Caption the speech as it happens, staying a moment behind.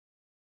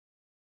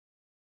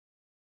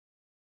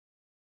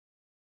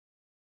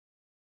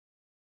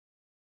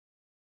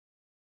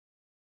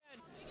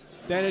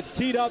Then it's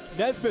teed up.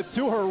 Nesbitt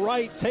to her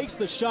right, takes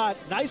the shot.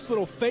 Nice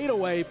little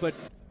fadeaway, but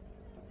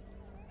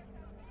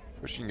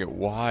pushing it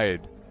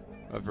wide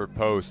of her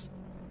post.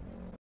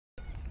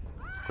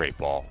 Great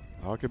ball.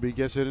 Huckabee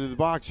gets it into the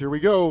box. Here we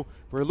go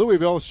for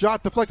Louisville.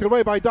 Shot deflected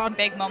away by Don.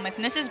 Big moments,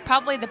 and this is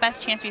probably the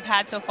best chance we've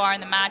had so far in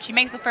the match. She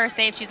makes the first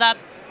save. She's up,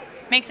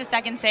 makes the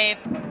second save.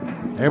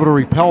 Able to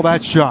repel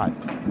that shot.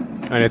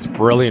 And it's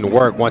brilliant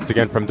work once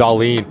again from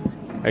Darlene.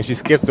 And she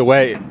skips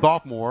away.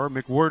 Sophomore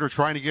McWhirter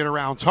trying to get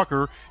around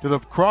Tucker to the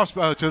cross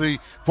to the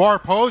far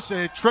post.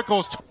 It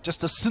trickles.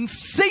 Just a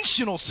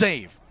sensational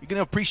save. You're going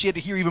to appreciate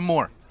it here even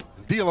more.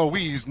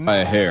 DeLuise. By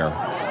a hair.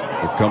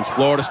 Here comes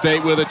Florida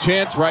State with a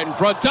chance right in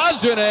front.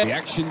 Dagenais.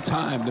 Reaction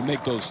time to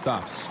make those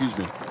stops. Excuse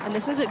me. And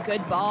this is a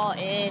good ball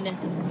in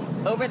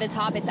over the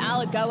top. It's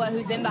Alagoa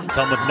who's in behind.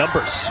 Come with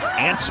numbers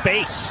and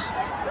space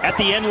at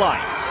the end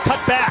line.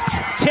 Cut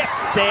back,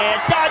 tipped,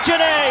 and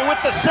Dagenais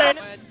with the save.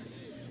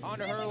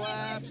 onto her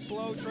left,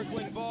 slow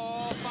trickling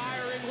ball,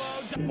 firing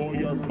low. For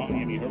your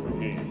Miami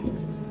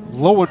Hurricanes.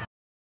 Lower.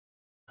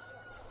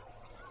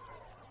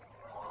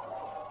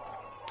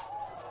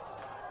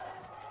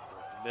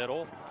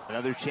 Middle.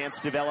 Another chance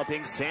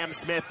developing. Sam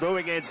Smith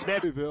moving in.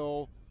 Smith.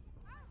 Louisville.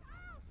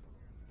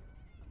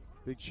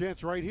 Big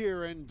chance right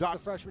here, and the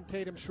freshman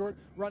Tatum short,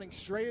 running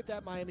straight at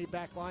that Miami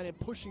back line and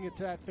pushing it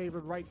to that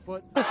favored right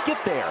foot. Let's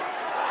get there.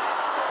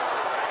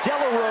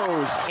 Della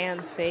Rose.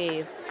 And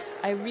save.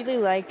 I really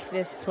like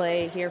this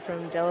play here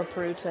from Della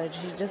Peruta.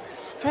 She just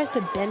tries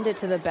to bend it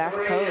to the back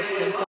post.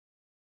 And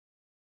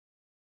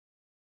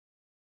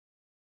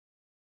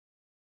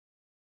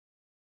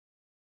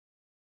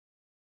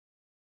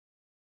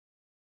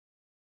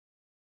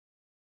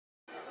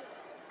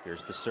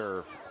here's the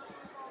serve.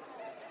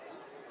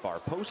 Far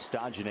post,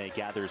 Dagenais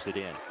gathers it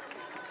in.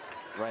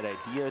 Right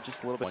idea,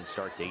 just a little bit. One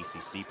start to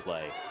ACC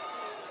play.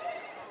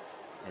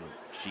 And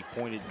she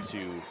pointed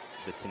to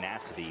the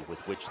tenacity with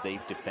which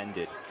they've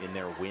defended in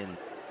their win.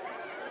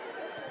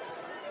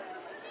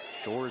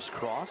 Shores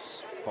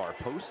cross, far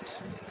post,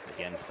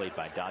 again played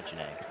by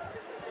Dagenais.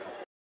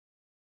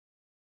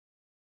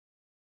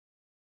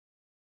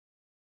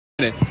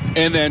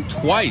 And then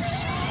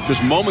twice,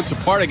 just moments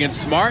apart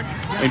against Smart,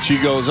 and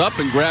she goes up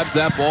and grabs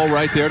that ball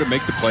right there to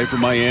make the play for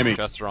Miami.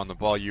 Chester on the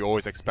ball, you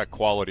always expect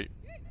quality.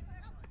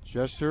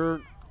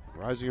 Chester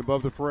rising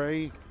above the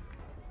fray.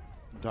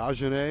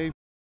 Dagenais.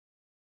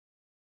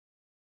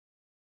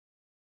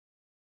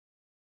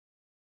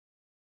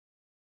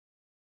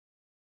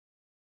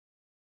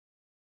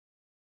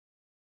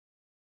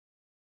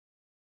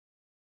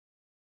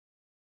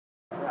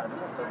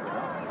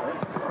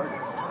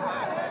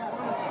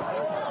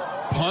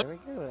 there we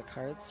go with the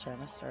Cards trying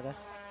to start a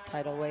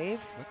tidal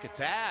wave. Look at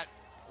that.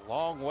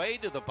 Long way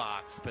to the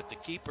box, but the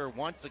keeper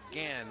once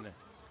again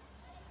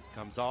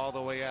comes all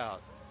the way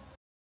out.